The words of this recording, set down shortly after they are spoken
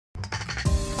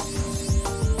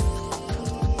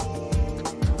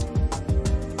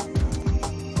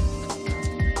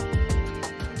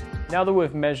Now that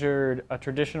we've measured a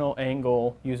traditional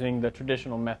angle using the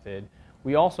traditional method,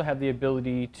 we also have the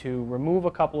ability to remove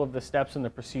a couple of the steps in the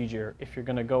procedure if you're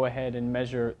going to go ahead and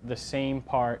measure the same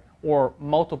part or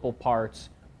multiple parts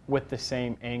with the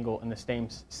same angle and the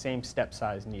same step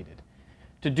size needed.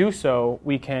 To do so,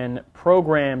 we can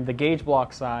program the gauge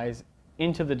block size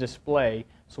into the display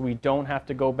so we don't have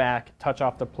to go back, touch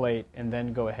off the plate, and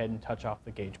then go ahead and touch off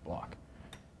the gauge block.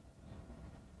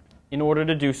 In order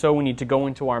to do so, we need to go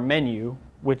into our menu,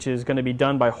 which is going to be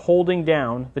done by holding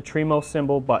down the Trimos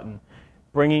symbol button,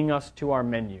 bringing us to our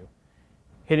menu.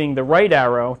 Hitting the right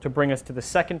arrow to bring us to the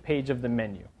second page of the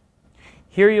menu.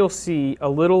 Here you'll see a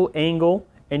little angle,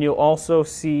 and you'll also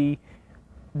see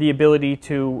the ability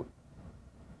to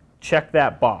check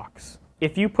that box.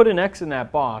 If you put an X in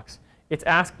that box, it's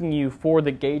asking you for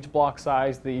the gauge block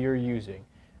size that you're using.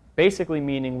 Basically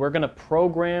meaning we're going to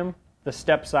program the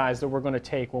step size that we're going to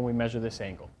take when we measure this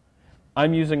angle.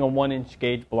 I'm using a 1-inch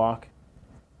gauge block.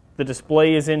 The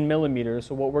display is in millimeters,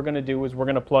 so what we're going to do is we're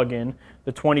going to plug in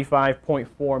the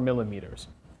 25.4 millimeters.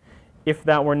 If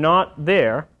that were not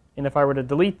there, and if I were to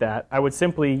delete that, I would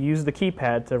simply use the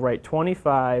keypad to write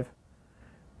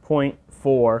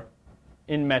 25.4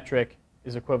 in metric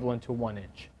is equivalent to 1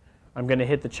 inch. I'm going to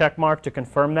hit the check mark to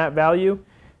confirm that value,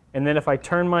 and then if I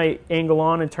turn my angle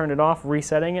on and turn it off,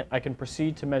 resetting it, I can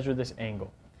proceed to measure this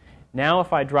angle. Now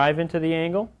if I drive into the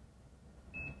angle,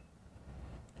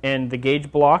 and the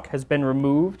gauge block has been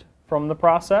removed from the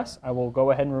process, I will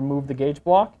go ahead and remove the gauge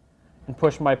block and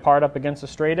push my part up against the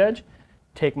straight edge,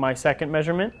 take my second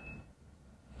measurement,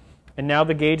 and now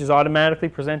the gauge is automatically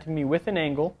presenting me with an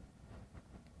angle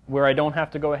where I don't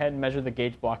have to go ahead and measure the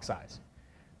gauge block size.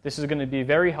 This is going to be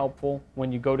very helpful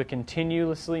when you go to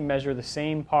continuously measure the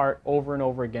same part over and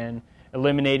over again,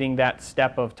 eliminating that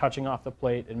step of touching off the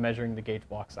plate and measuring the gauge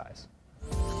block size.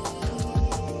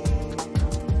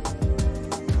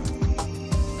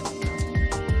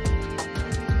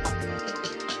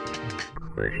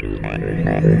 Thank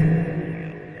you.